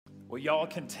Well, y'all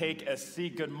can take a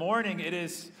seat. Good morning. It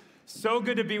is so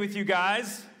good to be with you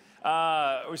guys.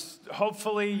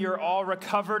 Hopefully you're all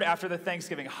recovered after the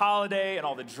Thanksgiving holiday and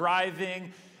all the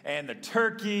driving and the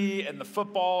turkey and the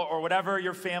football or whatever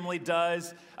your family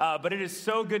does. But it is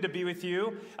so good to be with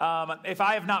you. If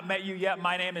I have not met you yet,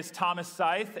 my name is Thomas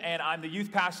Scythe, and I'm the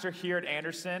youth pastor here at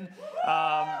Anderson.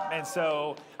 And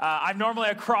so I'm normally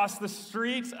across the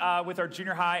street with our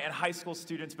junior high and high school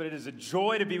students, but it is a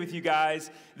joy to be with you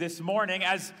guys this morning.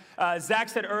 As Zach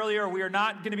said earlier, we are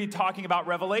not going to be talking about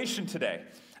Revelation today.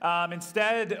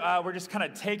 Instead, we're just kind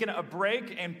of taking a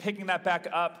break and picking that back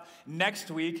up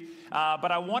next week.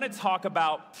 But I want to talk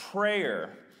about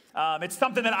prayer. It's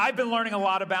something that I've been learning a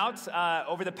lot about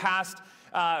over the past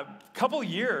couple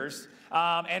years,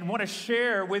 and want to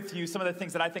share with you some of the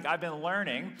things that I think I've been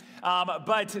learning.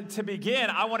 But to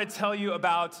begin, I want to tell you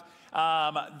about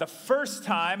the first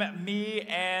time me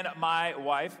and my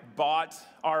wife bought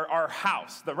our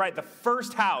house, the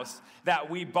first house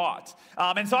that we bought.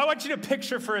 And so I want you to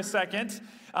picture for a second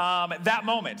that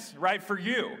moment, right, for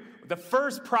you. The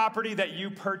first property that you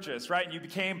purchased, right? And you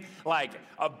became like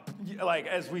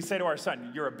as we say to our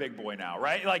son, you're a big boy now,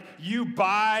 right? Like you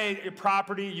buy a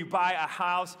property, you buy a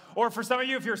house, or for some of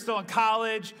you, if you're still in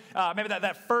college, maybe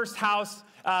that first house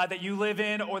that you live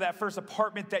in, or that first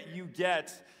apartment that you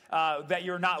get, that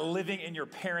you're not living in your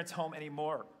parents' home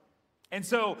anymore. And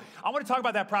so I want to talk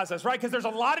about that process, right? Because there's a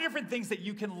lot of different things that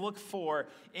you can look for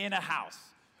in a house,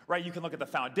 right? You can look at the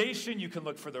foundation, you can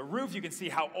look for the roof, you can see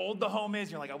how old the home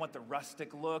is. You're like, I want the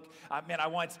rustic look. I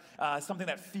want something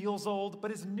that feels old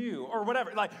but is new, or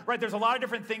whatever. Right? There's a lot of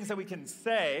different things that we can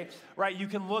say, right? You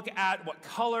can look at what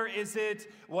color is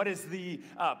it, what is the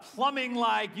plumbing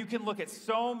like. You can look at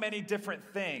so many different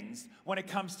things when it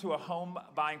comes to a home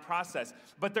buying process.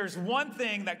 But there's one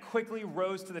thing that quickly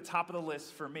rose to the top of the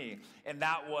list for me, and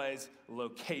that was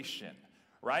location.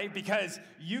 Right? Because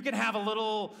you can have a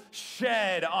little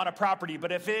shed on a property,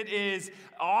 but if it is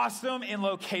awesome in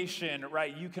location,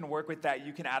 right, you can work with that,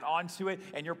 you can add on to it,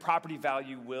 and your property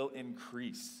value will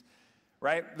increase,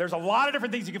 right? There's a lot of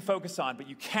different things you can focus on, but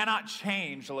you cannot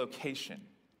change the location.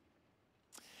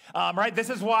 Right?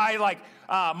 This is why,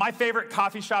 my favorite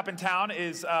coffee shop in town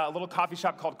is a little coffee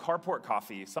shop called Carport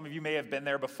Coffee. Some of you may have been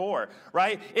there before,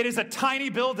 right? It is a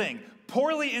tiny building,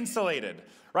 poorly insulated,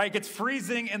 right? It gets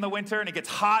freezing in the winter and it gets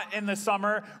hot in the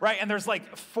summer, right? And there's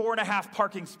 4.5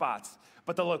 parking spots,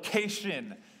 but the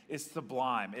location is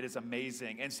sublime. It is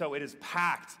amazing. And so it is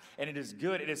packed and it is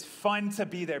good. It is fun to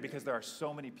be there because there are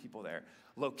so many people there.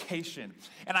 Location.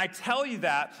 And I tell you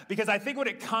that because I think when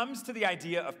it comes to the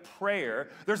idea of prayer,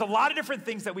 there's a lot of different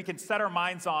things that we can set our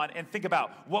minds on and think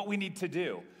about what we need to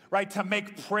do, right? To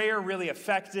make prayer really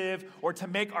effective or to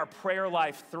make our prayer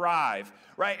life thrive,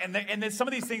 right? And then some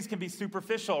of these things can be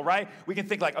superficial, right? We can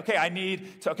think it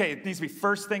needs to be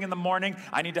first thing in the morning.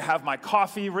 I need to have my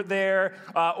coffee there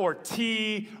or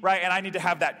tea, right? And I need to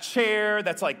have that chair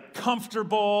that's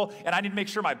comfortable, and I need to make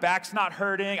sure my back's not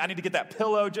hurting. I need to get that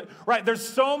pillow, right? There's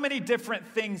so many different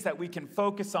things that we can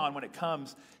focus on when it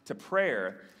comes to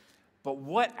prayer. But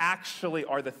what actually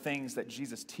are the things that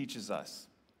Jesus teaches us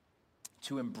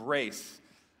to embrace,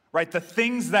 right? The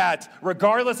things that,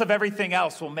 regardless of everything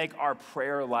else, will make our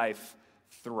prayer life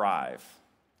thrive.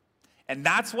 And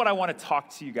that's what I want to talk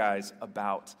to you guys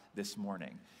about this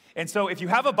morning. And so if you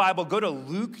have a Bible, go to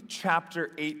Luke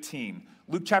chapter 18.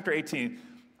 Luke chapter 18.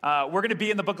 We're going to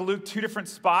be in the book of Luke, 2 different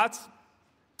spots,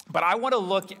 but I want to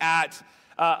look at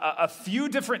a few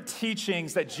different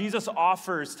teachings that Jesus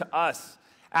offers to us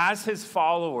as his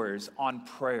followers on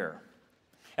prayer.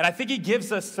 And I think he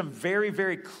gives us some very,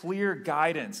 very clear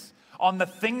guidance on the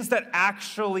things that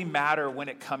actually matter when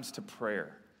it comes to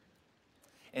prayer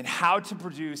and how to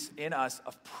produce in us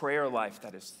a prayer life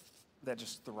that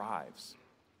just thrives.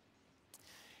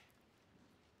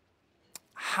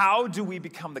 How do we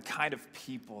become the kind of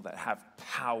people that have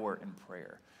power in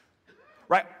prayer?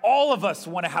 Right? All of us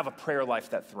want to have a prayer life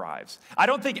that thrives. I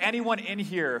don't think anyone in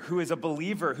here who is a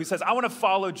believer who says, I want to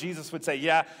follow Jesus would say,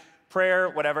 yeah, prayer,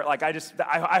 whatever,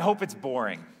 I hope it's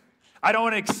boring. I don't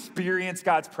want to experience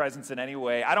God's presence in any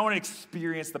way. I don't want to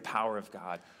experience the power of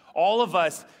God. All of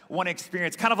us want to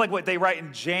experience, kind of like what they write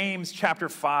in James chapter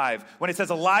 5, when it says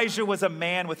Elijah was a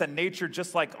man with a nature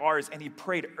just like ours, and he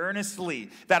prayed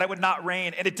earnestly that it would not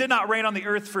rain. And it did not rain on the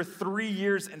earth for 3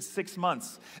 years and 6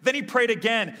 months. Then he prayed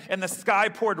again, and the sky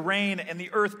poured rain, and the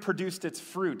earth produced its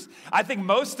fruit. I think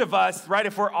most of us, right,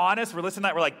 if we're honest, we're listening to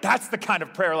that, we're like, that's the kind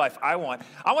of prayer life I want.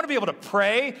 I want to be able to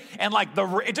pray, and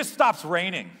it just stops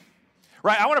raining.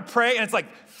 Right? I want to pray, and it's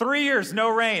 3 years, no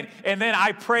rain. And then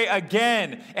I pray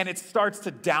again, and it starts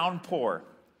to downpour.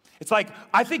 It's like,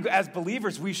 I think as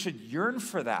believers, we should yearn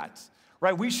for that,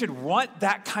 right? We should want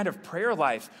that kind of prayer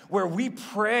life where we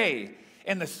pray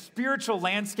and the spiritual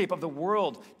landscape of the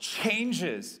world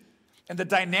changes and the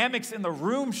dynamics in the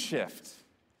room shift.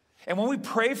 And when we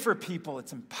pray for people,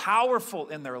 it's powerful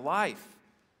in their life.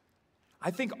 I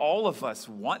think all of us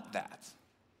want that.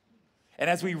 And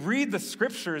as we read the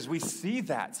scriptures, we see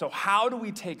that. So how do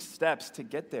we take steps to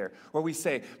get there where we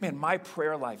say, man, my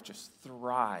prayer life just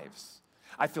thrives.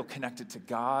 I feel connected to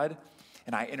God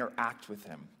and I interact with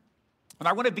him. And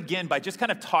I want to begin by just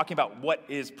kind of talking about what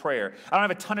is prayer. I don't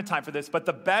have a ton of time for this, but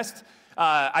the best,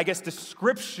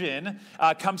 description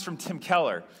comes from Tim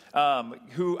Keller,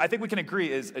 who I think we can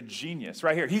agree is a genius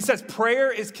right here. He says,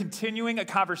 prayer is continuing a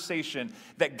conversation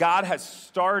that God has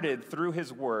started through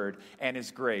his word and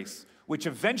his grace, which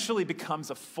eventually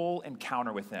becomes a full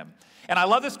encounter with him. And I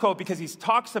love this quote because he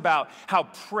talks about how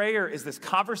prayer is this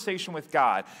conversation with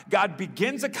God. God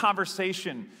begins a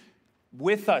conversation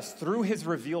with us through his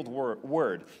revealed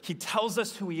word. He tells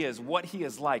us who he is, what he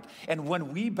is like. And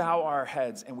when we bow our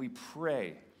heads and we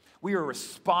pray, we are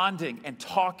responding and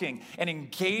talking and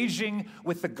engaging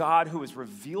with the God who has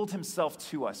revealed himself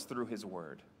to us through his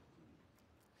word.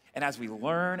 And as we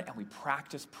learn and we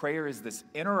practice, prayer is this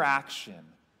interaction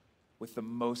with the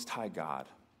Most High God.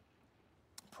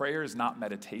 Prayer is not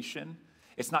meditation.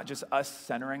 It's not just us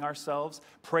centering ourselves.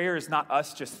 Prayer is not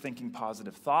us just thinking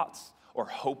positive thoughts or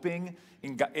hoping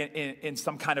in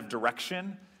some kind of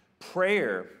direction.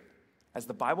 Prayer, as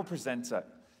the Bible presents it,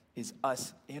 is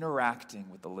us interacting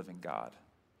with the living God,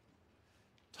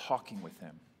 talking with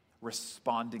him,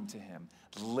 responding to him,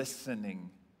 listening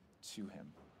to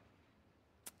him.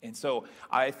 And so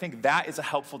I think that is a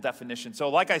helpful definition. So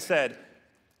like I said,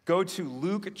 go to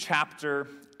Luke chapter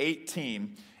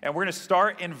 18, and we're going to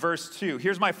start in verse 2.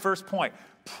 Here's my first point.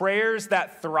 Prayers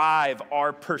that thrive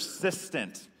are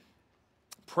persistent.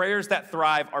 Prayers that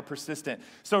thrive are persistent.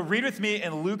 So read with me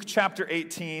in Luke chapter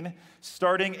 18,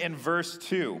 starting in verse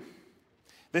 2.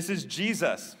 This is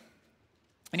Jesus.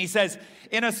 And he says,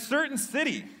 in a certain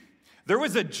city, there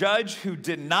was a judge who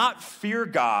did not fear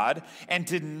God and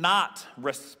did not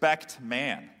respect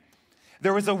man.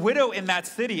 There was a widow in that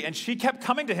city, and she kept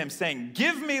coming to him saying,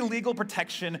 give me legal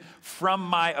protection from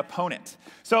my opponent.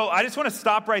 So I just want to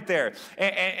stop right there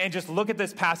and just look at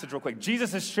this passage real quick.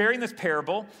 Jesus is sharing this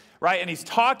parable, right? And he's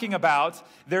talking about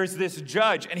there's this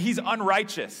judge, and he's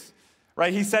unrighteous,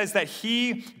 right? He says that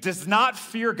he does not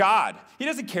fear God. He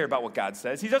doesn't care about what God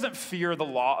says. He doesn't fear the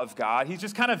law of God. He's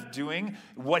just kind of doing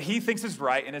what he thinks is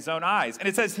right in his own eyes. And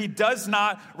it says he does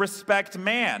not respect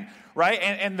man, right?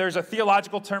 And there's a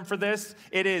theological term for this.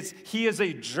 It is, he is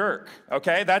a jerk,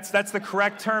 okay? That's the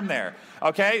correct term there,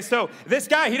 okay? So this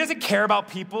guy, he doesn't care about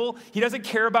people. He doesn't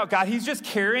care about God. He's just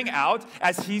carrying out,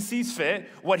 as he sees fit,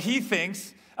 what he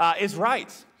thinks is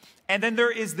right. And then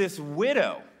there is this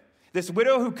widow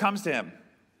who comes to him.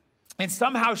 And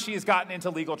somehow she has gotten into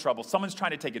legal trouble. Someone's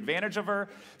trying to take advantage of her.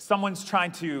 Someone's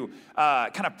trying to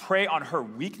kind of prey on her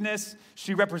weakness.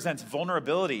 She represents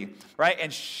vulnerability, right?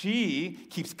 And she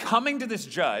keeps coming to this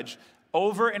judge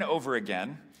over and over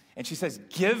again. And she says,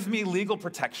 give me legal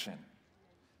protection.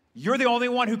 You're the only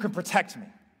one who can protect me.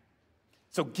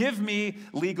 So give me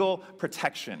legal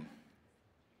protection.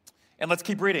 And let's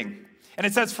keep reading. And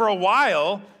it says, for a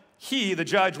while, he, the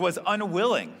judge, was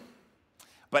unwilling.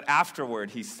 But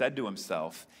afterward, he said to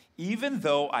himself, even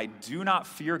though I do not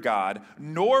fear God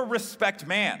nor respect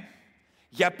man,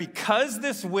 yet because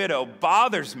this widow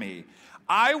bothers me,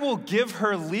 I will give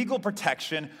her legal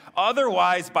protection.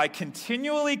 Otherwise, by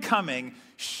continually coming,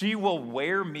 she will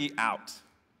wear me out.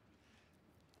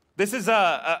 This is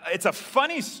it's a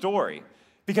funny story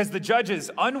because the judge is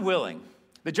unwilling.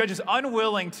 The judge is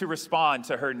unwilling to respond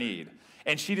to her need.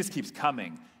 And she just keeps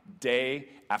coming day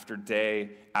after day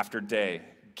after day.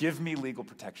 Give me legal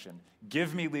protection.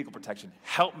 Give me legal protection.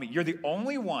 Help me. You're the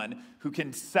only one who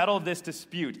can settle this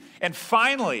dispute. And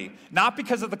finally, not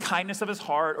because of the kindness of his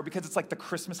heart or because it's like the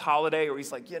Christmas holiday or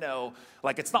he's like,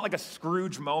 like it's not like a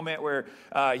Scrooge moment where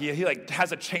he like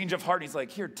has a change of heart. And he's like,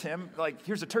 here, Tim, like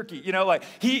here's a turkey. Like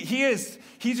he's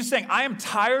just saying, I am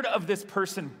tired of this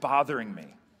person bothering me.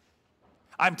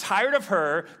 I'm tired of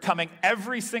her coming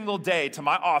every single day to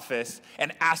my office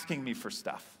and asking me for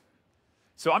stuff.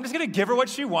 So I'm just going to give her what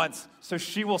she wants so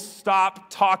she will stop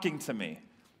talking to me.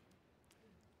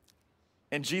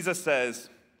 And Jesus says,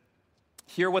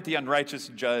 hear what the unrighteous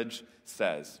judge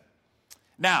says.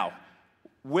 Now,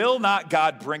 will not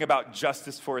God bring about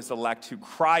justice for his elect who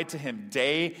cry to him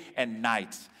day and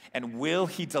night? And will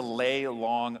he delay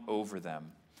long over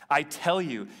them? I tell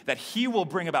you that he will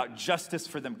bring about justice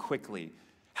for them quickly.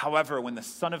 However, when the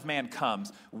Son of Man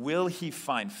comes, will he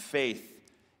find faith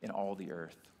in all the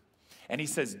earth? And he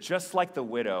says, just like the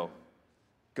widow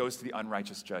goes to the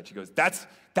unrighteous judge, he goes, that's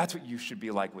what you should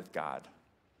be like with God.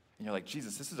 And you're like,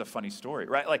 Jesus, this is a funny story,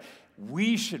 right? Like,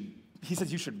 he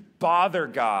says you should bother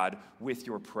God with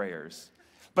your prayers.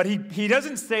 But he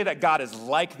doesn't say that God is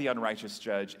like the unrighteous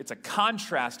judge. It's a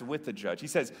contrast with the judge. He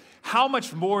says, how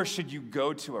much more should you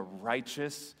go to a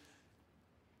righteous,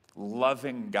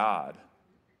 loving God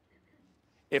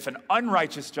if an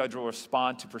unrighteous judge will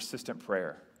respond to persistent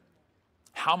prayer?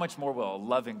 How much more will a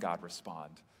loving God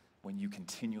respond when you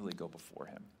continually go before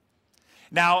him?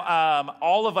 Now,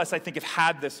 all of us, I think, have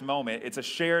had this moment. It's a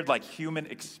shared, human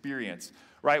experience,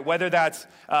 right? Whether that's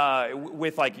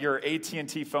with, your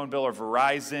AT&T phone bill or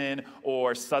Verizon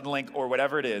or Suddenlink or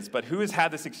whatever it is. But who has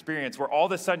had this experience where all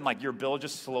of a sudden, your bill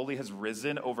just slowly has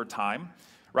risen over time,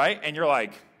 right? And you're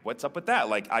like, what's up with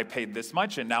that? I paid this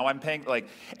much, and now I'm paying,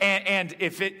 and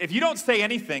if you don't say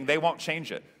anything, they won't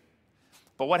change it.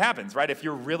 But what happens, right? If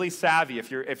you're really savvy,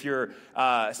 if you're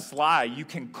sly, you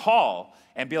can call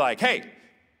and be like, hey,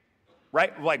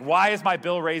 right? Why is my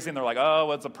bill raising? They're like, oh,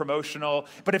 well, it's a promotional.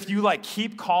 But if you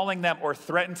keep calling them or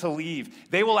threaten to leave,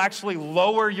 they will actually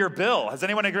lower your bill. Has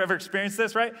anyone ever experienced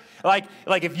this, right?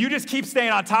 If you just keep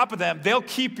staying on top of them, they'll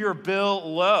keep your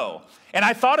bill low. And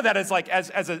I thought of that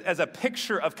as a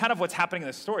picture of kind of what's happening in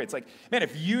this story. It's man,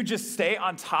 if you just stay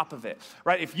on top of it,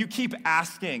 right? If you keep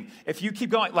asking, if you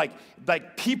keep going,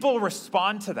 people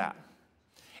respond to that.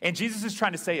 And Jesus is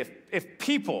trying to say,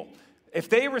 if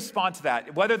they respond to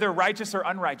that, whether they're righteous or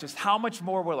unrighteous, how much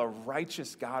more will a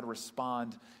righteous God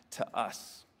respond to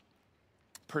us?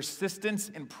 Persistence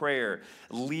in prayer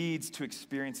leads to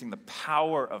experiencing the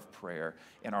power of prayer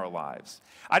in our lives.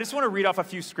 I just want to read off a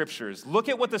few scriptures. Look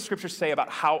at what the scriptures say about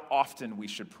how often we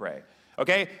should pray.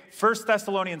 Okay? 1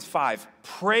 Thessalonians 5,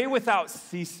 pray without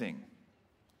ceasing.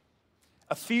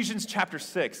 Ephesians chapter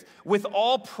 6, with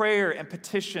all prayer and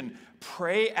petition,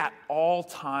 pray at all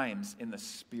times in the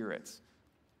Spirit.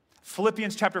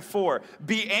 Philippians chapter 4,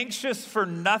 be anxious for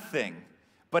nothing,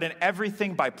 but in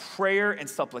everything by prayer and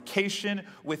supplication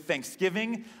with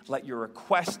thanksgiving, let your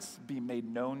requests be made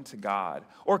known to God.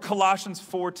 Or Colossians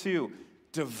 4:2,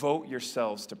 devote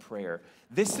yourselves to prayer.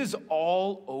 This is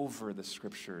all over the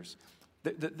scriptures.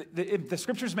 The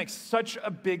scriptures make such a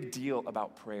big deal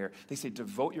about prayer. They say,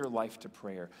 devote your life to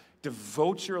prayer.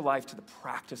 Devote your life to the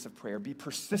practice of prayer. Be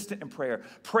persistent in prayer.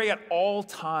 Pray at all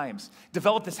times.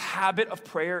 Develop this habit of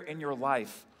prayer in your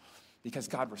life because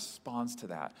God responds to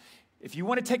that. If you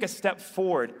want to take a step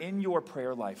forward in your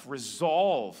prayer life,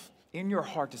 resolve in your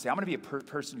heart to say, I'm going to be a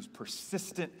person who's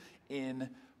persistent in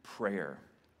prayer.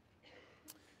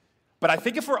 But I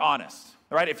think if we're honest,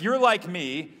 all right, if you're like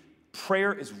me,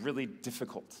 prayer is really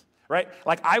difficult, right?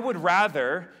 I would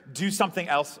rather do something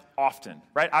else often,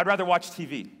 right? I'd rather watch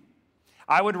TV.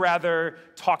 I would rather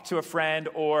talk to a friend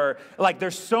or,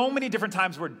 there's so many different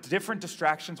times where different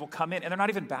distractions will come in, and they're not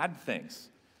even bad things.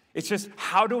 It's just,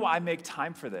 how do I make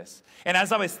time for this? And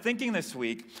as I was thinking this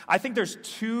week, I think there's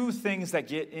two things that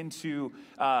get into,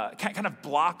 kind of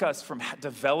block us from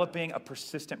developing a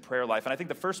persistent prayer life. And I think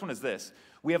the first one is this.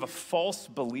 We have a false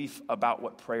belief about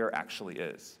what prayer actually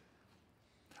is.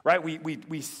 Right?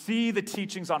 We see the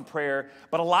teachings on prayer,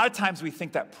 but a lot of times we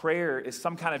think that prayer is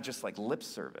some kind of just lip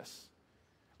service.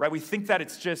 Right? We think that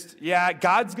it's just,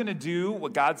 God's going to do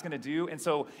what God's going to do, and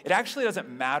so it actually doesn't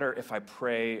matter if I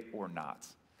pray or not.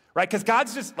 Right? Because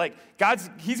God's just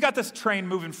he's got this train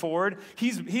moving forward.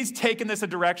 He's taken this a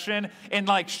direction, and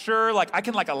sure, I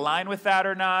can align with that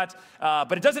or not,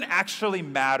 but it doesn't actually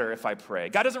matter if I pray.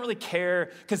 God doesn't really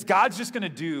care because God's just going to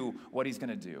do what he's going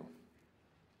to do.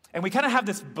 And we kind of have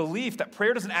this belief that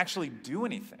prayer doesn't actually do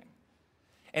anything.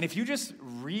 And if you just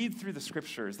read through the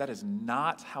scriptures, that is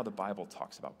not how the Bible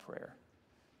talks about prayer.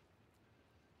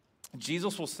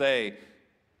 Jesus will say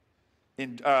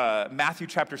in Matthew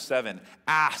chapter 7,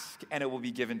 ask and it will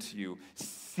be given to you.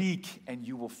 Seek and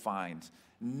you will find.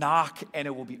 Knock and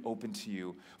it will be open to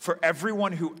you. For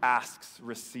everyone who asks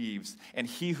receives, and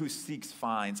he who seeks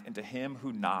finds, and to him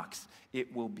who knocks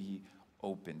it will be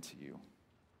open to you.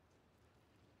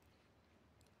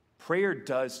 Prayer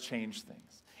does change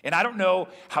things. And I don't know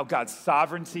how God's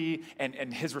sovereignty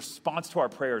and his response to our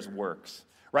prayers works,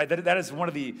 right? That is one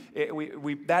of the,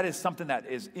 that is something that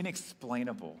is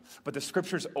inexplainable. But the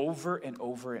scriptures over and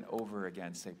over and over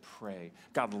again say, pray.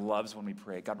 God loves when we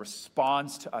pray. God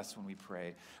responds to us when we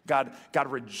pray. God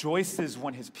rejoices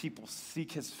when his people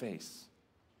seek his face.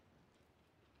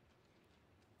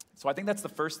 So I think that's the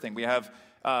first thing. We have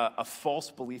a false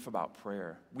belief about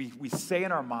prayer. We say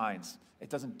in our minds, it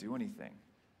doesn't do anything.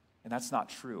 And that's not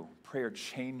true. Prayer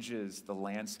changes the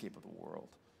landscape of the world.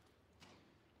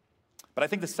 But I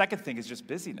think the second thing is just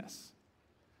busyness.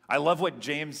 I love what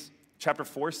James chapter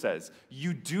 4 says.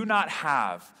 You do not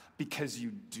have because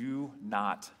you do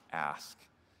not ask.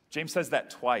 James says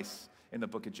that twice in the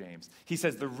book of James. He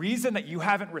says the reason that you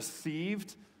haven't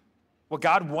received what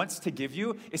God wants to give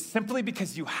you is simply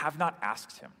because you have not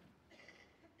asked him.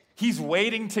 He's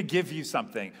waiting to give you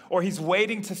something, or he's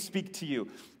waiting to speak to you,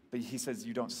 but he says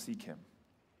you don't seek him.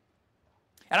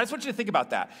 And I just want you to think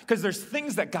about that, because there's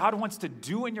things that God wants to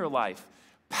do in your life,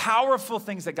 powerful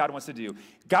things that God wants to do.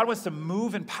 God wants to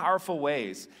move in powerful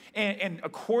ways. And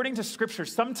according to Scripture,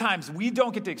 sometimes we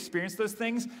don't get to experience those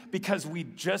things because we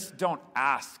just don't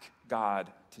ask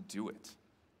God to do it.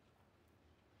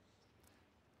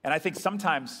 And I think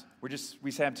sometimes we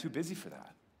say, I'm too busy for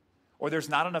that, or there's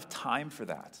not enough time for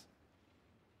that.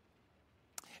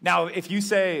 Now, if you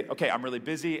say, okay, I'm really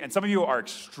busy, and some of you are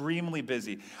extremely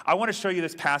busy, I want to show you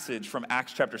this passage from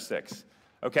Acts chapter 6,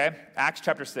 okay? Acts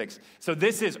chapter 6. So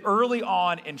this is early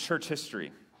on in church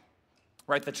history,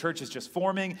 right? The church is just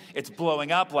forming. It's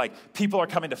blowing up. Like, people are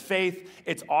coming to faith.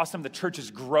 It's awesome. The church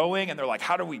is growing, and they're like,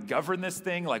 how do we govern this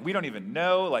thing? Like, we don't even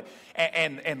know. Like,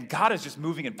 and God is just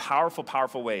moving in powerful,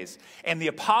 powerful ways. And the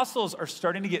apostles are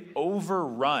starting to get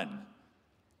overrun.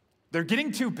 They're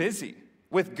getting too busy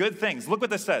with good things. Look what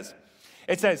this says.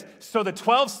 It says, so the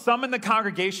 12 summoned the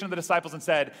congregation of the disciples and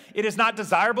said, it is not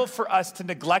desirable for us to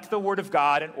neglect the word of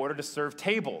God in order to serve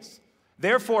tables.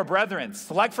 Therefore, brethren,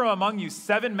 select from among you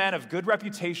 7 men of good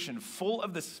reputation, full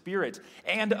of the Spirit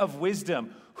and of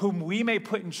wisdom, whom we may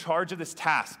put in charge of this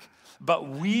task. But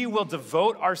we will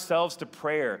devote ourselves to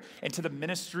prayer and to the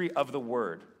ministry of the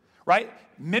word. Right?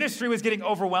 Ministry was getting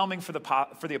overwhelming for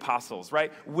the apostles,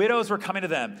 right? Widows were coming to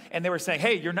them, and they were saying,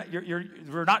 hey, you're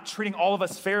not treating all of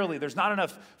us fairly. There's not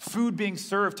enough food being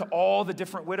served to all the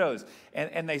different widows.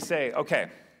 And they say, okay,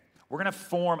 we're going to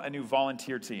form a new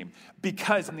volunteer team.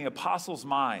 Because in the apostles'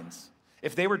 minds,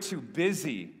 if they were too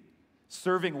busy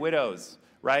serving widows,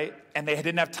 right, and they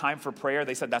didn't have time for prayer,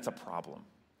 they said that's a problem.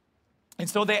 And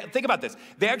so think about this.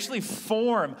 They actually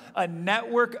form a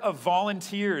network of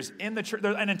volunteers in the church.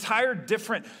 An entire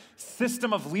different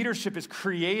system of leadership is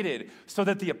created so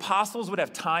that the apostles would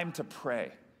have time to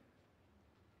pray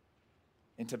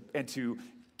and to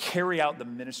carry out the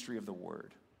ministry of the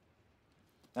word.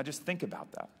 Now just think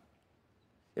about that.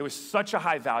 It was such a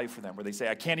high value for them where they say,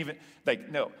 I can't even,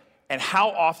 no. And how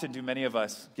often do many of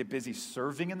us get busy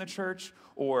serving in the church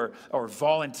or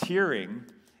volunteering,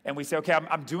 and we say, okay,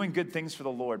 I'm doing good things for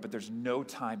the Lord, but there's no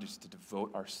time just to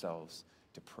devote ourselves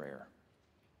to prayer.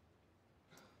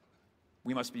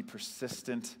 We must be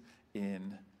persistent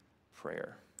in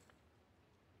prayer.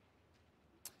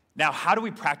 Now, how do we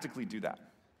practically do that?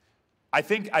 I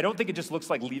don't think it just looks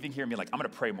like leaving here and being like, I'm going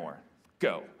to pray more.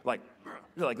 Go. Like,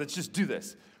 let's just do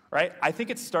this, right? I think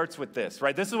it starts with this,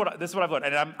 right? This is what I've learned,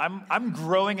 and I'm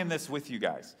growing in this with you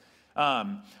guys,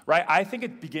 right? I think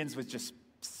it begins with just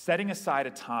setting aside a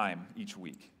time each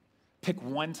week. Pick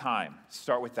one time,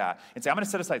 start with that, and say, I'm going to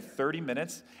set aside 30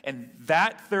 minutes, and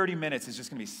that 30 minutes is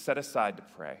just going to be set aside to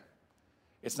pray.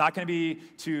 It's not going to be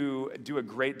to do a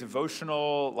great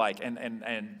devotional,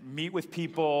 and meet with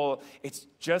people. It's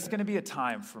just going to be a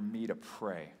time for me to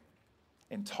pray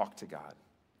and talk to God,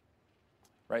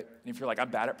 right? And if you're like,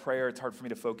 I'm bad at prayer, it's hard for me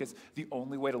to focus, the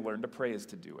only way to learn to pray is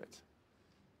to do it.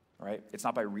 Right? It's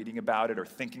not by reading about it or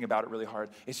thinking about it really hard.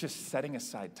 It's just setting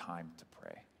aside time to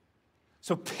pray.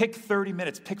 So pick 30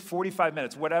 minutes, pick 45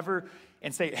 minutes, whatever,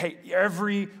 and say, hey,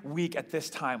 every week at this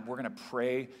time, we're going to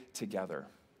pray together.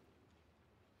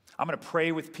 I'm going to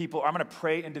pray with people. I'm going to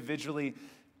pray individually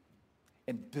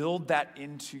and build that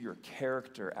into your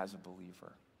character as a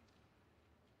believer.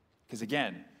 Because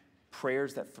again,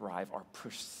 prayers that thrive are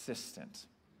persistent.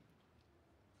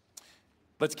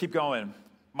 Let's keep going.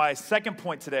 My second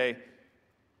point today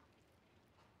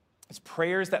is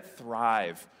prayers that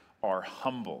thrive are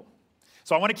humble.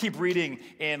 So I want to keep reading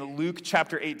in Luke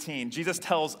chapter 18. Jesus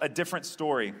tells a different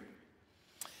story,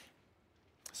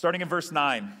 starting in verse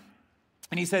 9.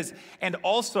 And he says, and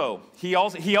also, he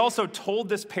also told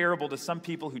this parable to some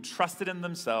people who trusted in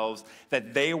themselves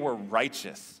that they were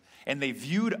righteous, and they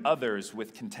viewed others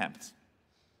with contempt.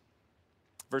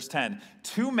 Verse 10,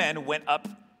 2 men went up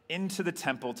into the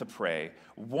temple to pray,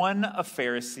 one a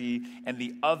Pharisee and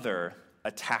the other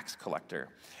a tax collector.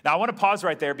 Now, I want to pause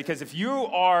right there because if you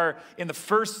are in the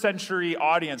first century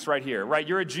audience right here, right,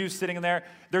 you're a Jew sitting in there,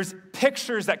 there's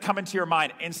pictures that come into your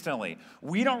mind instantly.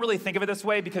 We don't really think of it this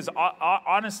way because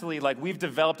honestly, like we've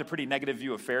developed a pretty negative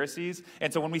view of Pharisees.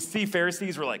 And so when we see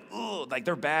Pharisees, we're like, oh, like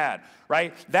they're bad,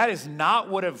 right? That's not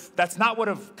what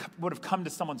would have come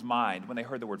to someone's mind when they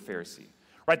heard the word Pharisee,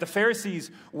 right? The Pharisees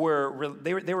were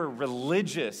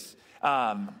religious.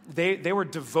 They were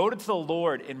devoted to the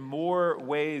Lord in more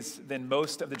ways than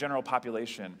most of the general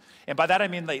population. And by that I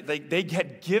mean they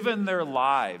had given their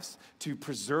lives to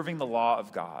preserving the law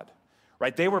of God,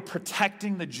 right? They were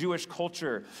protecting the Jewish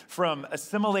culture from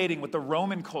assimilating with the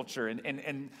Roman culture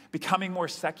and becoming more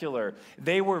secular.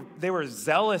 They were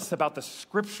zealous about the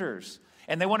scriptures,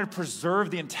 and they wanted to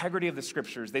preserve the integrity of the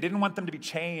scriptures. They didn't want them to be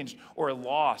changed or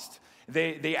lost.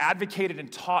 They advocated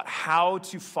and taught how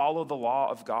to follow the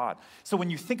law of God. So when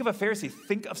you think of a Pharisee,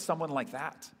 think of someone like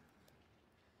that.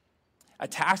 A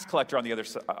tax collector, on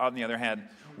the other hand,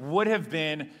 would have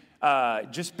been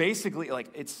just basically, like,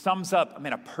 it sums up,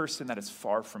 a person that is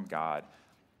far from God,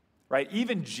 right?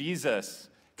 Even Jesus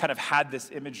kind of had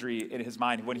this imagery in his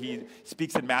mind when he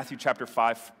speaks in Matthew chapter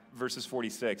 5, verses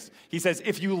 46. He says,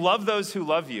 if you love those who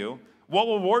love you, what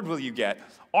reward will you get?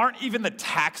 Aren't even the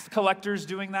tax collectors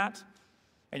doing that?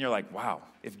 And you're like, wow,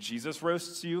 if Jesus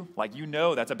roasts you, like,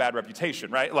 that's a bad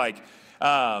reputation, right? Like,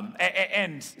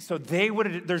 and so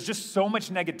there's just so much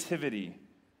negativity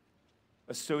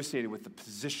associated with the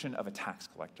position of a tax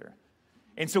collector.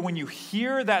 And so when you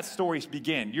hear that story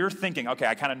begin, you're thinking, okay,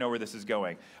 I kind of know where this is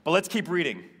going. But let's keep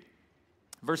reading.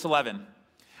 Verse 11,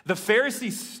 the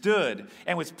Pharisee stood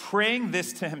and was praying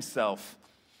this to himself,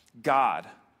 God,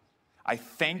 I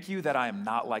thank you that I am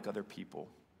not like other people,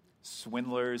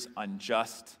 swindlers,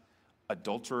 unjust,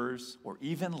 adulterers, or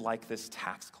even like this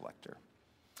tax collector.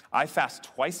 I fast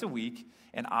twice a week,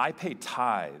 and I pay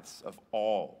tithes of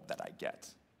all that I get.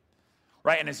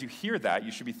 Right? And as you hear that,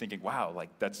 you should be thinking, wow, like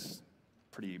that's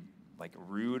pretty like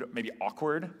rude, maybe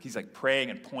awkward. He's like praying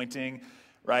and pointing,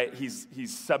 right? He's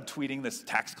subtweeting this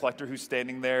tax collector who's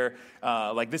standing there.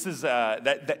 Like this is,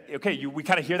 okay, we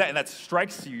kind of hear that, and that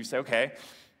strikes you. You say, okay.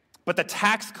 But the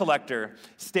tax collector,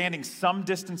 standing some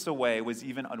distance away, was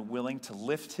even unwilling to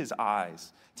lift his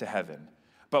eyes to heaven,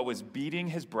 but was beating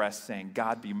his breast, saying,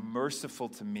 God, be merciful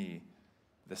to me,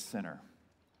 the sinner.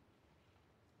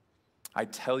 I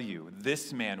tell you,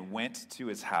 this man went to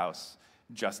his house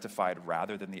justified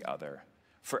rather than the other.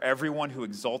 For everyone who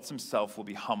exalts himself will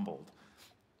be humbled,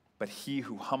 but he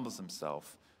who humbles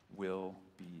himself will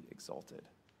be exalted.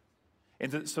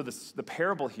 And so the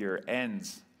parable here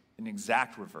ends in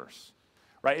exact reverse,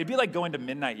 right? It'd be like going to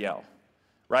Midnight Yell,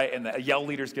 right? And the Yell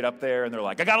leaders get up there and they're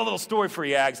like, I got a little story for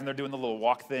you, Ags, and they're doing the little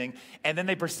walk thing. And then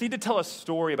they proceed to tell a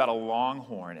story about a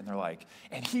longhorn, and they're like,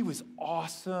 and he was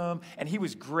awesome, and he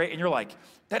was great. And you're like,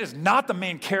 that is not the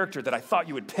main character that I thought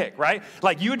you would pick, right?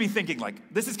 Like you would be thinking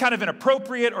like, this is kind of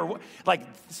inappropriate, or like,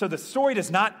 so the story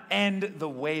does not end the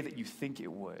way that you think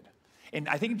it would. And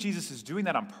I think Jesus is doing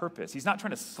that on purpose. He's not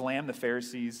trying to slam the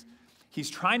Pharisees. He's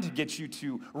trying to get you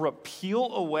to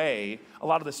peel away a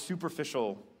lot of the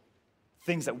superficial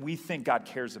things that we think God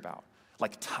cares about,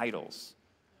 like titles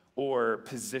or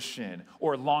position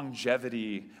or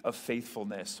longevity of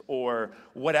faithfulness or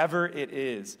whatever it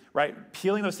is, right?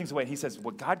 Peeling those things away. And he says,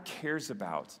 what God cares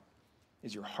about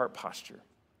is your heart posture.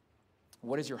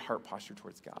 What is your heart posture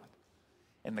towards God?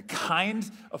 And the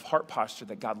kind of heart posture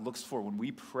that God looks for when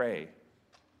we pray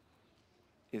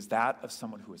is that of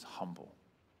someone who is humble.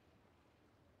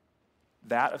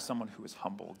 That of someone who is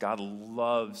humble. God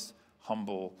loves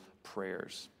humble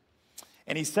prayers.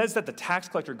 And he says that the tax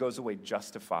collector goes away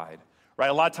justified, right?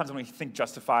 A lot of times when we think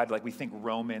justified, like we think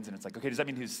Romans, and it's like, okay, does that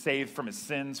mean he was saved from his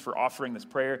sins for offering this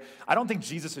prayer? I don't think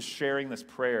Jesus is sharing this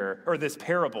prayer, or this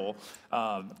parable,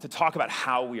 to talk about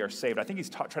how we are saved. I think he's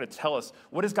trying to tell us,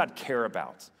 what does God care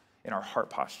about in our heart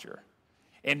posture?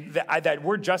 And that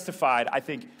word justified, I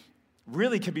think,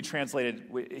 really could be translated,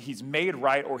 he's made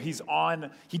right, or he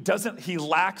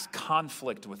lacks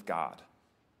conflict with God.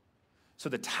 So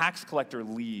the tax collector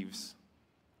leaves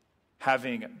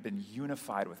having been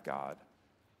unified with God,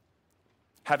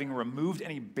 having removed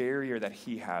any barrier that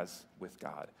he has with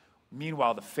God.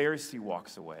 Meanwhile, the Pharisee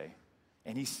walks away,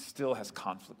 and he still has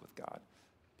conflict with God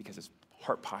because his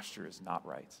heart posture is not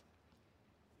right.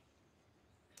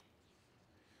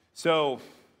 So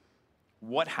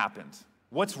what happened?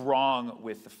 What's wrong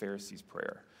with the Pharisee's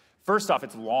prayer? First off,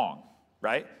 it's long,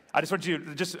 right? I just want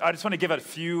to give a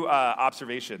few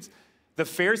observations. The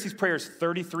Pharisee's prayer is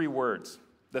 33 words.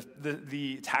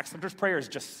 The tax collector's prayer is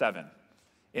just 7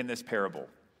 in this parable.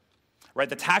 right?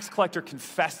 The tax collector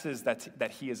confesses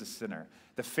that he is a sinner.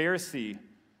 The Pharisee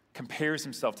compares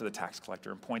himself to the tax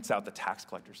collector and points out the tax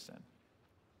collector's sin.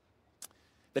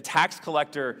 The tax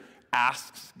collector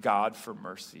asks God for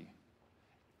mercy.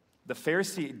 The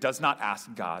Pharisee does not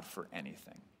ask God for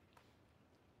anything.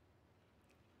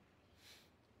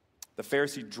 The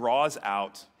Pharisee draws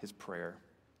out his prayer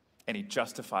and he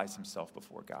justifies himself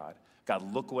before God.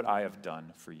 God, look what I have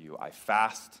done for you. I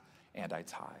fast and I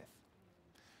tithe.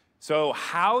 So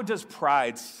how does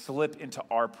pride slip into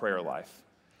our prayer life?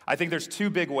 I think there's two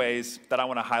big ways that I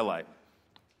want to highlight.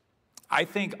 I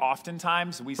think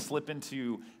oftentimes we slip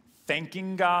into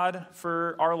thanking God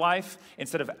for our life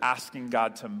instead of asking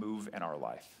God to move in our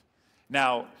life.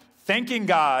 Now, thanking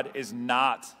God is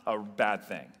not a bad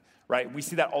thing, right? We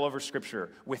see that all over Scripture.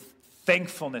 With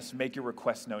thankfulness, make your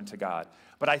requests known to God.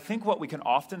 But I think what we can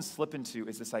often slip into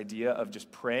is this idea of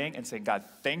just praying and saying, God,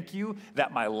 thank you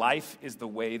that my life is the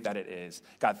way that it is.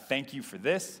 God, thank you for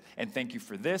this, and thank you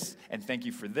for this, and thank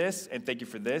you for this, and thank you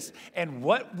for this. And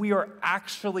what we are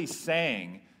actually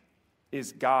saying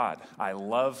is, God, I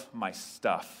love my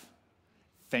stuff.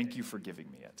 Thank you for giving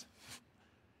me it.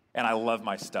 And I love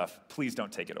my stuff. Please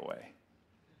don't take it away.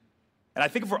 And I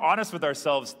think if we're honest with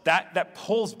ourselves, that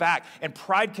pulls back, and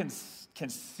pride can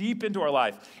seep into our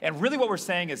life. And really what we're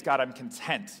saying is, God, I'm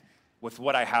content with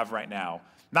what I have right now.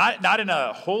 Not in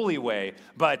a holy way,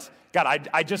 but God,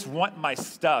 I just want my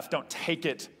stuff. Don't take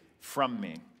it from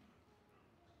me.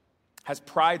 Has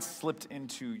pride slipped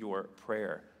into your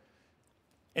prayer?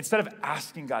 Instead of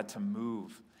asking God to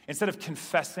move, instead of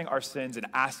confessing our sins and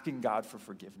asking God for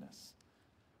forgiveness,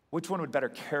 which one would better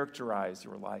characterize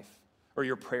your life or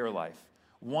your prayer life?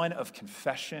 One of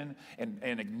confession and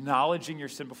acknowledging your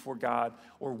sin before God,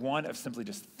 or one of simply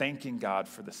just thanking God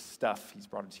for the stuff he's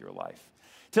brought into your life?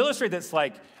 To illustrate this,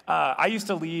 I used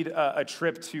to lead a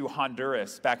trip to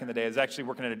Honduras back in the day. I was actually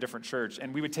working at a different church,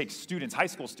 and we would take students, high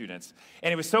school students.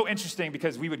 And it was so interesting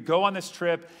because we would go on this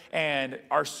trip, and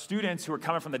our students who were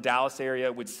coming from the Dallas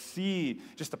area would see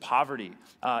just the poverty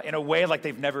in a way like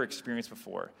they've never experienced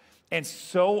before. And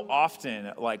so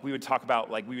often, we would talk about,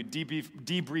 we would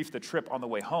debrief the trip on the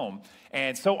way home.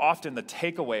 And so often the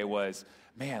takeaway was,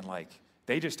 man,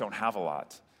 they just don't have a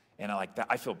lot. And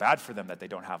I feel bad for them that they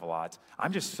don't have a lot.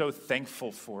 I'm just so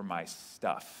thankful for my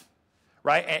stuff,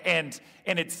 right? And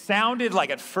it sounded like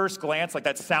at first glance,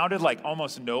 that sounded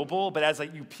almost noble. But as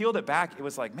you peeled it back, it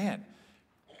was man,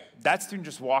 that student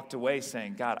just walked away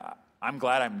saying, God, I'm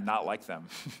glad I'm not like them.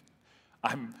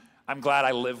 I'm glad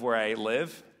I live where I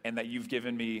live, and that you've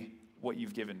given me what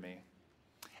you've given me.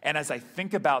 And as I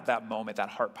think about that moment, that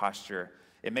heart posture,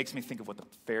 it makes me think of what the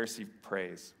Pharisee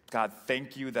prays. God,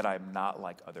 thank you that I'm not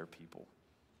like other people.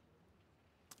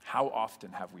 How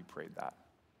often have we prayed that?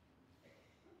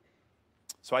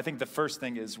 So I think the first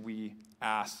thing is we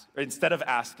ask, or instead of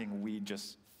asking, we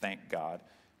just thank God.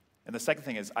 And the second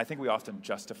thing is, I think we often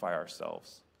justify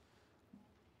ourselves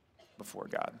before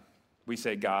God. We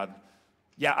say, God,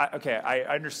 I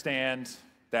understand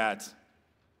that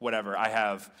whatever, I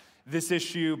have this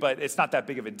issue, but it's not that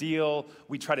big of a deal.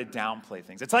 We try to downplay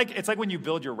things. It's like when you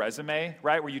build your resume,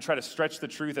 right, where you try to stretch the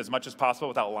truth as much as possible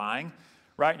without lying,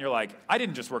 right? And you're like, I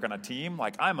didn't just work on a team.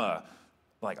 I'm a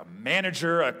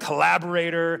manager, a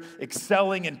collaborator,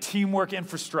 excelling in teamwork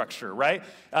infrastructure, right?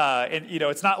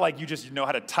 It's not like you just know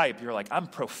how to type. You're like, I'm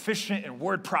proficient in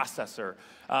word processor.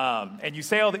 And you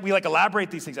say all that, we elaborate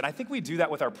these things. And I think we do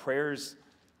that with our prayers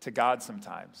to God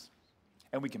sometimes.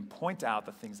 And we can point out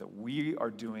the things that we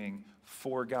are doing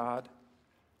for God,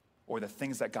 or the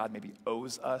things that God maybe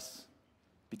owes us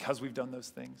because we've done those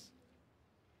things.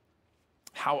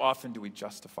 How often do we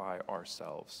justify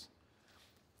ourselves?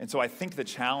 And so I think the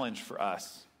challenge for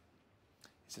us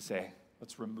is to say,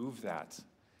 let's remove that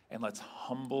and let's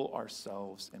humble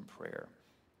ourselves in prayer.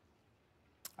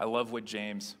 I love what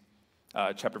James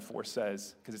chapter 4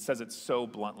 says, because it says it so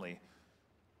bluntly.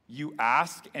 You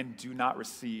ask and do not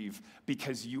receive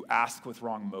because you ask with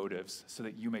wrong motives, so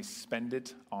that you may spend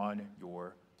it on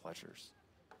your pleasures.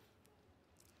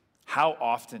 How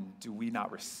often do we not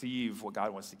receive what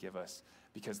God wants to give us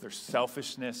because there's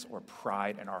selfishness or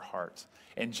pride in our heart?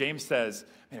 And James says,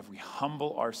 man, if we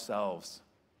humble ourselves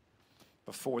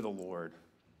before the Lord,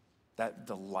 that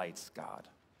delights God,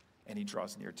 and he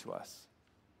draws near to us.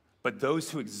 But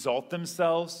those who exalt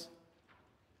themselves,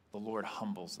 the Lord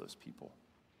humbles those people.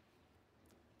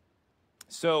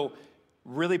 So,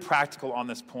 really practical on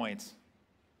this point,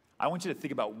 I want you to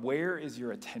think about, where is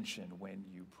your attention when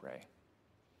you pray?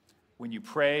 When you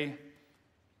pray,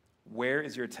 where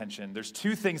is your attention? There's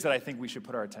two things that I think we should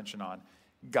put our attention on: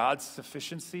 God's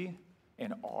sufficiency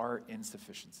and our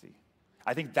insufficiency.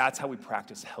 I think that's how we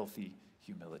practice healthy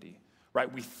humility,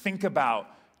 right? We think about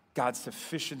God's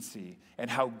sufficiency and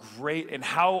how great and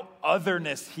how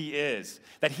otherness he is,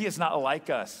 that he is not like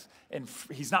us, and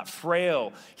he's not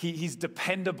frail. He's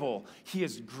dependable. He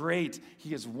is great.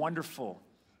 He is wonderful.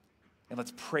 And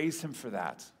let's praise him for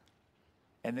that.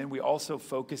 And then we also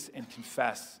focus and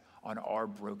confess on our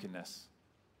brokenness,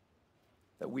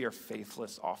 that we are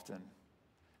faithless often,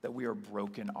 that we are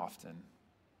broken often.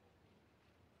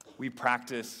 We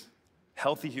practice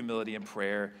healthy humility and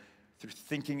prayer through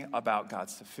thinking about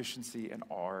God's sufficiency and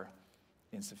our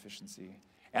insufficiency.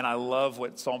 And I love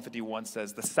what Psalm 51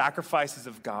 says, the sacrifices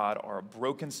of God are a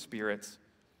broken spirit,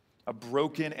 a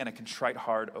broken and a contrite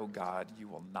heart, O God, you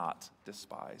will not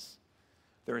despise.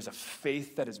 There is a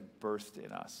faith that is birthed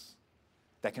in us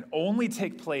that can only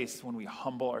take place when we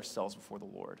humble ourselves before the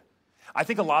Lord. I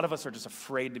think a lot of us are just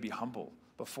afraid to be humble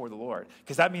before the Lord,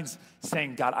 because that means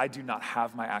saying, God, I do not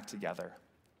have my act together.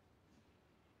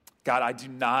 God, I do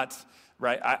not,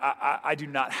 right? I do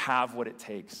not have what it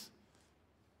takes.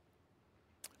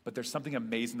 But there's something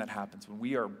amazing that happens when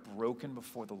we are broken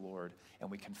before the Lord and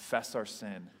we confess our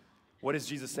sin. What does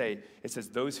Jesus say? It says,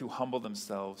 those who humble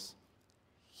themselves,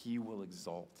 he will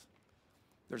exalt.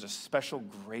 There's a special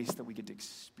grace that we get to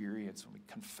experience when we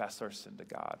confess our sin to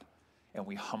God and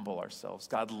we humble ourselves.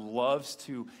 God loves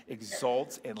to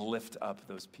exalt and lift up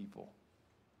those people.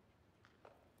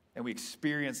 And we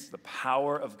experience the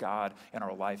power of God in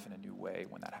our life in a new way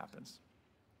when that happens.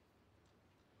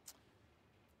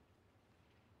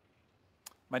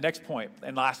 My next point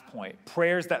and last point,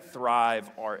 prayers that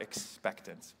thrive are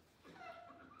expectant.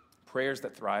 Prayers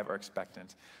that thrive are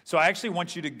expectant. So I actually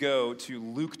want you to go to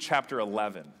Luke chapter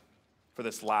 11 for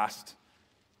this last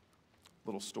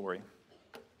little story.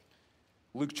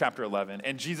 Luke chapter 11.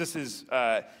 And Jesus is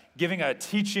giving a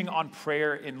teaching on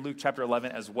prayer in Luke chapter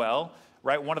 11 as well,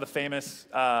 right? One of the famous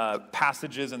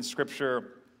passages in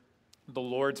Scripture, the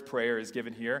Lord's Prayer, is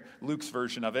given here, Luke's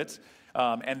version of it.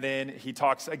 And then he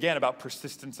talks again about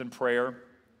persistence in prayer.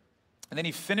 And then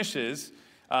he finishes,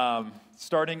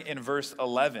 starting in verse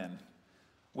 11,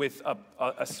 with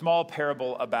a small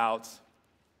parable about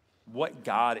what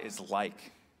God is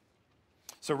like.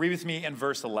 So read with me in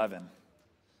verse 11.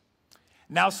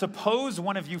 Now suppose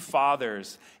one of you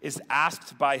fathers is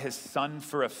asked by his son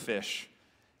for a fish.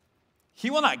 He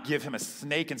will not give him a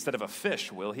snake instead of a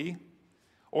fish, will he?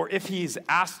 Or if he's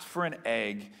asked for an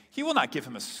egg, he will not give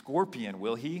him a scorpion,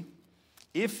 will he?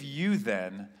 If you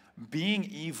then, being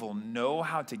evil, know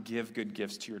how to give good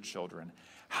gifts to your children,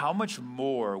 how much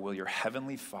more will your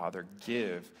heavenly Father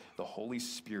give the Holy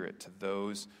Spirit to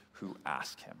those who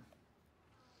ask him?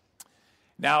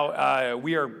 Now,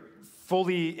 we are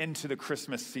fully into the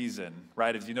Christmas season,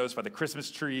 right? As you notice by the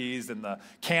Christmas trees and the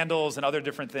candles and other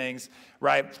different things,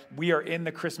 right? We are in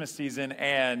the Christmas season,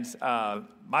 and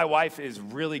my wife is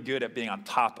really good at being on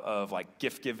top of like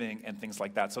gift giving and things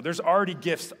like that. So there's already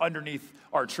gifts underneath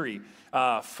our tree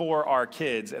for our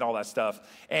kids and all that stuff.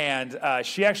 And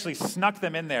she actually snuck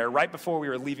them in there right before we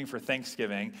were leaving for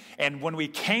Thanksgiving. And when we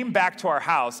came back to our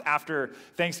house after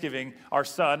Thanksgiving, our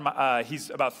son, he's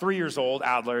about 3 years old,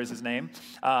 Adler is his name,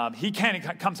 he kind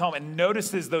of comes home and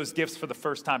notices those gifts for the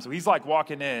first time. So he's like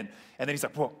walking in, and then he's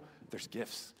like, whoa, there's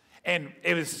gifts. And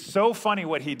it was so funny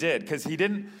what he did, because he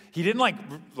didn't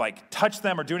like touch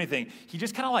them or do anything. He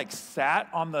just kind of like sat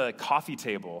on the coffee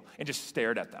table and just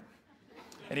stared at them.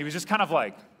 And he was just kind of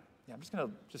like, yeah,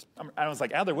 I was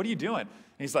like, Adler, what are you doing? And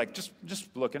he's like, just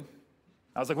looking.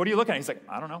 I was like, what are you looking at? He's like,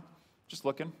 I don't know, just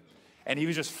looking. And he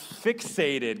was just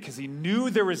fixated because he knew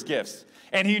there was gifts.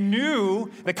 And he knew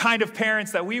the kind of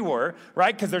parents that we were,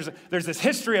 right? Because there's this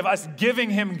history of us giving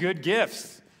him good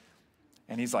gifts.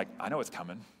 And he's like, I know it's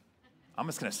coming. I'm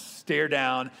just going to stare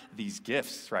down these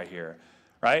gifts right here,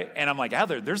 right? And I'm like,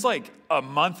 Adler, there's like a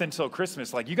month until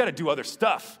Christmas. Like, you got to do other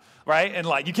stuff, right? And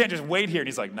like, you can't just wait here. And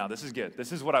he's like, no, this is good.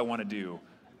 This is what I want to do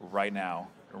right now,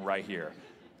 right here.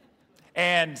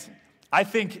 And I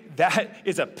think that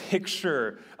is a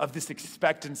picture of this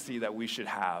expectancy that we should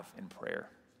have in prayer.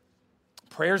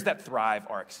 Prayers that thrive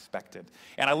are expected.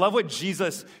 And I love what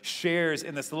Jesus shares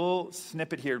in this little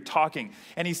snippet here talking.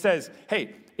 And he says,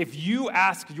 hey, if you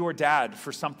ask your dad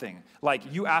for something,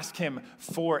 like you ask him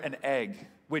for an egg,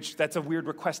 which that's a weird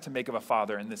request to make of a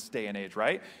father in this day and age,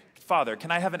 right? Father,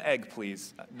 can I have an egg,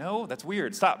 please? No, that's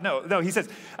weird. Stop. No, he says,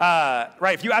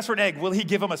 right, if you ask for an egg, will he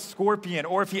give him a scorpion?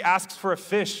 Or if he asks for a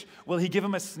fish, will he give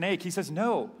him a snake? He says,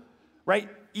 no, right?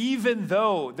 Even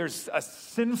though there's a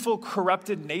sinful,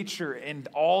 corrupted nature in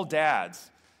all dads,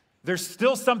 there's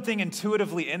still something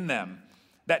intuitively in them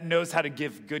that knows how to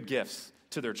give good gifts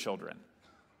to their children.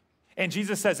 And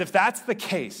Jesus says, if that's the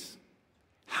case,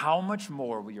 how much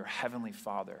more will your heavenly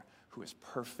Father, who is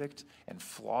perfect and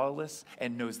flawless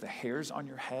and knows the hairs on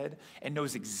your head and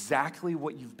knows exactly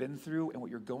what you've been through and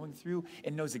what you're going through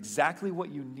and knows exactly what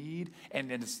you need and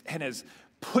has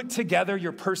put together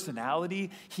your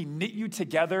personality. He knit you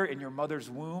together in your mother's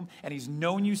womb, and he's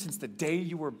known you since the day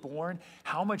you were born.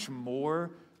 How much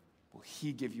more will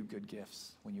he give you good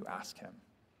gifts when you ask him?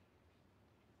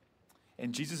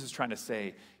 And Jesus is trying to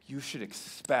say, you should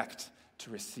expect to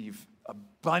receive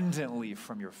abundantly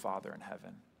from your Father in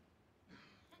heaven.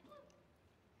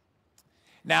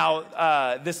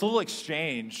 Now, this little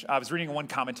exchange, I was reading one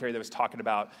commentary that was talking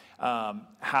about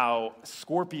how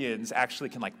scorpions actually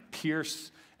can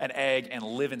pierce an egg and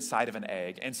live inside of an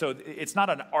egg. And so it's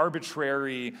not an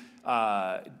arbitrary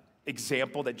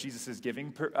example that Jesus is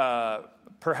giving,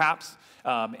 perhaps.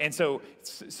 And so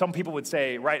some people would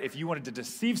say, right, if you wanted to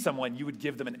deceive someone, you would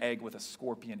give them an egg with a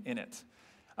scorpion in it.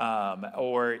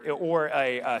 Or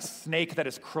a snake that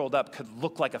is curled up could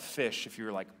look like a fish if you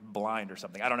were blind or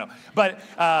something. I don't know.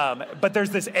 But there's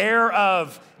this air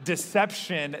of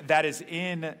deception that is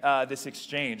in this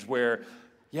exchange where,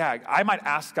 yeah, I might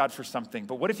ask God for something,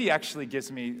 but what if he actually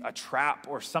gives me a trap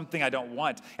or something I don't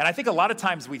want? And I think a lot of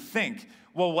times we think,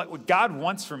 well, what God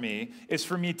wants for me is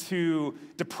for me to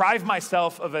deprive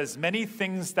myself of as many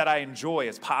things that I enjoy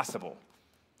as possible.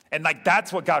 And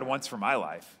that's what God wants for my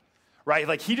life.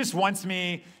 Right? He just wants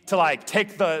me to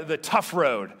take the tough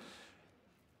road.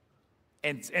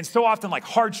 And so often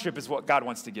hardship is what God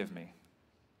wants to give me.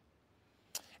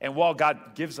 And while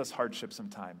God gives us hardship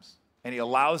sometimes, and he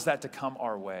allows that to come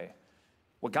our way,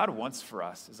 what God wants for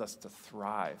us is us to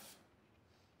thrive.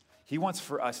 He wants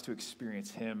for us to experience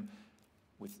him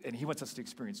and he wants us to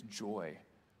experience joy.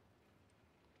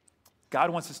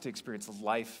 God wants us to experience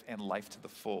life and life to the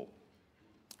full.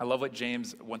 I love what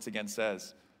James once again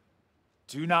says.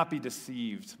 Do not be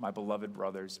deceived, my beloved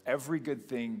brothers. Every good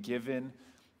thing given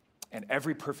and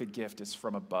every perfect gift is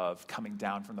from above, coming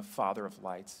down from the Father of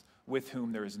lights, with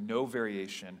whom there is no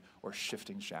variation or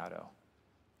shifting shadow.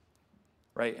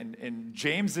 Right? And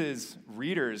James's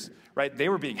readers, right, they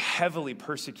were being heavily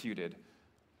persecuted.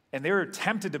 And they were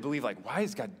tempted to believe, why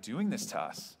is God doing this to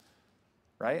us?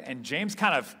 Right? And James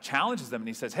kind of challenges them and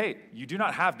he says, hey, you do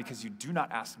not have because you do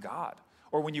not ask God.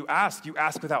 Or when you ask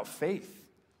without faith.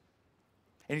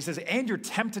 And he says, and you're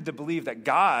tempted to believe that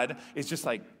God is just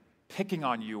picking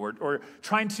on you or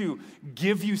trying to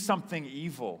give you something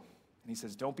evil. And he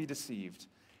says, don't be deceived.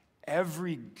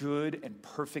 Every good and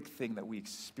perfect thing that we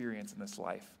experience in this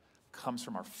life comes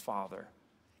from our Father.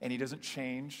 And he doesn't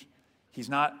change. He's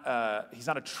not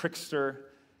a trickster.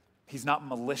 He's not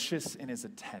malicious in his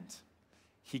intent.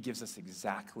 He gives us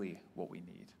exactly what we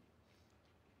need.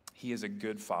 He is a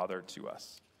good Father to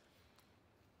us.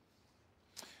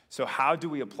 So how do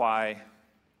we apply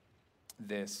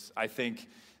this? I think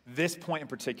this point in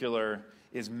particular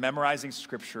is memorizing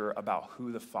scripture about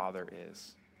who the Father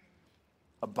is.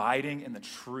 Abiding in the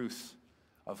truth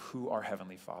of who our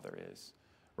Heavenly Father is,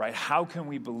 right? How can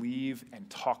we believe and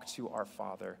talk to our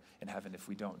Father in heaven if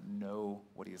we don't know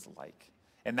what he is like?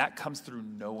 And that comes through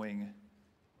knowing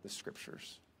the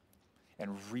scriptures.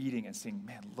 And reading and seeing,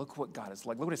 man, look what God is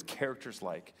like. Look what his character's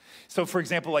like. So, for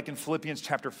example, in Philippians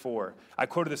chapter 4, I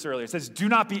quoted this earlier. It says, do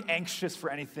not be anxious for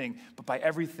anything, but by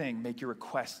everything, make your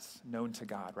requests known to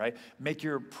God, right? Make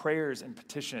your prayers and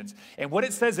petitions. And what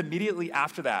it says immediately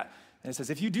after that, and it says,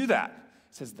 if you do that,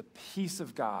 it says, the peace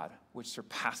of God, which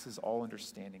surpasses all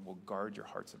understanding, will guard your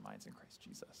hearts and minds in Christ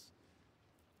Jesus.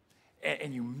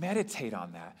 And you meditate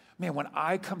on that. Man, when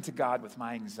I come to God with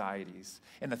my anxieties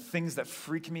and the things that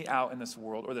freak me out in this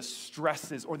world or the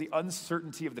stresses or the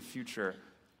uncertainty of the future,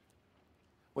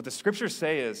 what the scriptures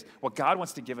say is what God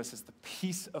wants to give us is the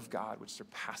peace of God which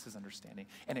surpasses understanding.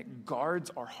 And it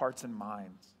guards our hearts and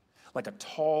minds like a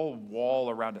tall wall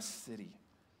around a city.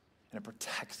 And it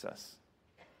protects us.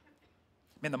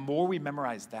 Man, the more we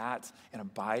memorize that and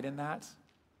abide in that,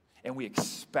 and we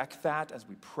expect that as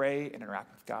we pray and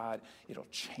interact with God, it'll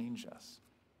change us.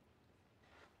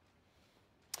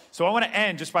 So I want to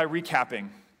end just by recapping.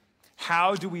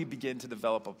 How do we begin to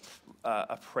develop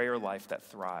a prayer life that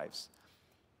thrives?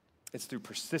 It's through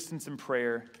persistence in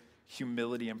prayer,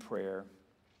 humility in prayer,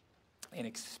 and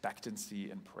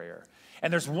expectancy in prayer.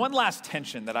 And there's one last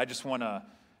tension that I just want to,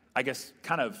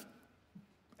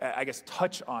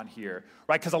 touch on here,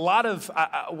 right? Because a lot of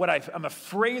what I'm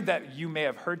afraid that you may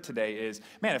have heard today is,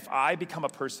 man, if I become a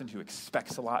person who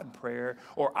expects a lot in prayer,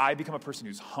 or I become a person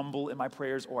who's humble in my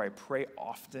prayers, or I pray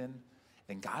often,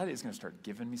 then God is going to start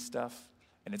giving me stuff,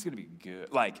 and it's going to be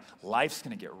good. Life's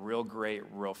going to get real great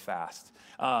real fast.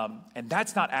 And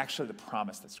that's not actually the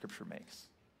promise that Scripture makes.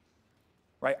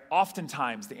 right?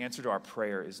 Oftentimes, the answer to our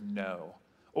prayer is no,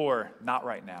 or not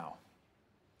right now.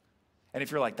 And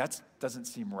if you're like, that doesn't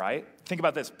seem right, think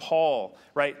about this. Paul,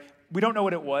 right? We don't know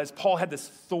what it was. Paul had this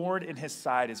thorn in his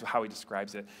side is how he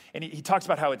describes it. And he talks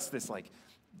about how it's this like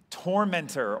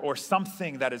tormentor or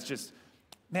something that is just,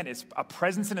 man, it's a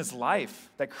presence in his life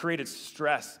that created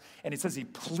stress. And he says he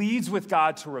pleads with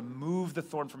God to remove the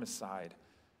thorn from his side.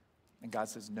 And God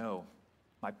says, no,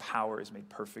 my power is made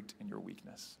perfect in your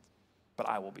weakness, but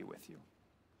I will be with you.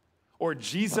 Or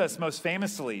Jesus, most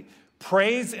famously,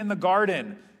 prays in the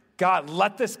garden, God,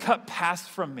 let this cup pass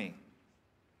from me,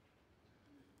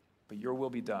 but your will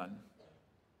be done.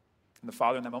 And the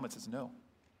Father in that moment says, no,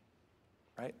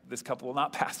 right? This cup will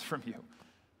not pass from you.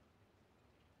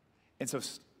 And so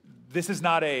this is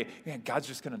not man, God's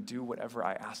just going to do whatever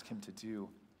I ask him to do.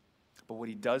 But what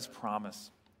he does promise,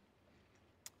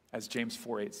 as James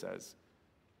 4:8 says,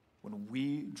 when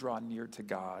we draw near to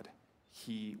God,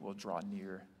 he will draw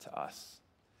near to us.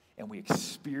 And we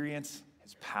experience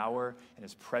his power and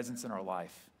his presence in our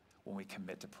life when we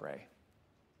commit to pray.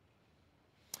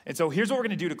 And so here's what we're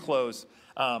going to do to close.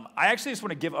 I actually just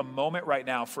want to give a moment right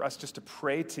now for us just to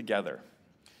pray together.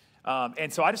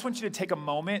 And so I just want you to take a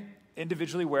moment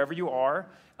individually wherever you are.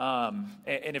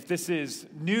 And if this is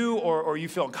new or you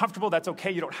feel uncomfortable, that's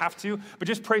okay. You don't have to. But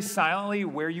just pray silently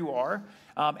where you are.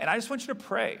 And I just want you to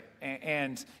pray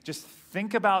and just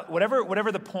think about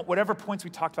whatever points we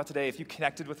talked about today. If you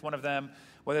connected with one of them,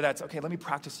 whether that's, okay, let me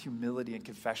practice humility and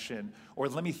confession, or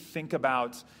let me think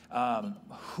about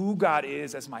who God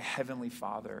is as my heavenly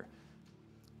Father.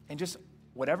 And just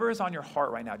whatever is on your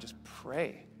heart right now, just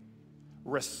pray.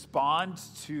 Respond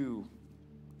to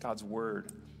God's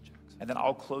word. And then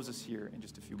I'll close us here in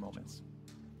just a few moments.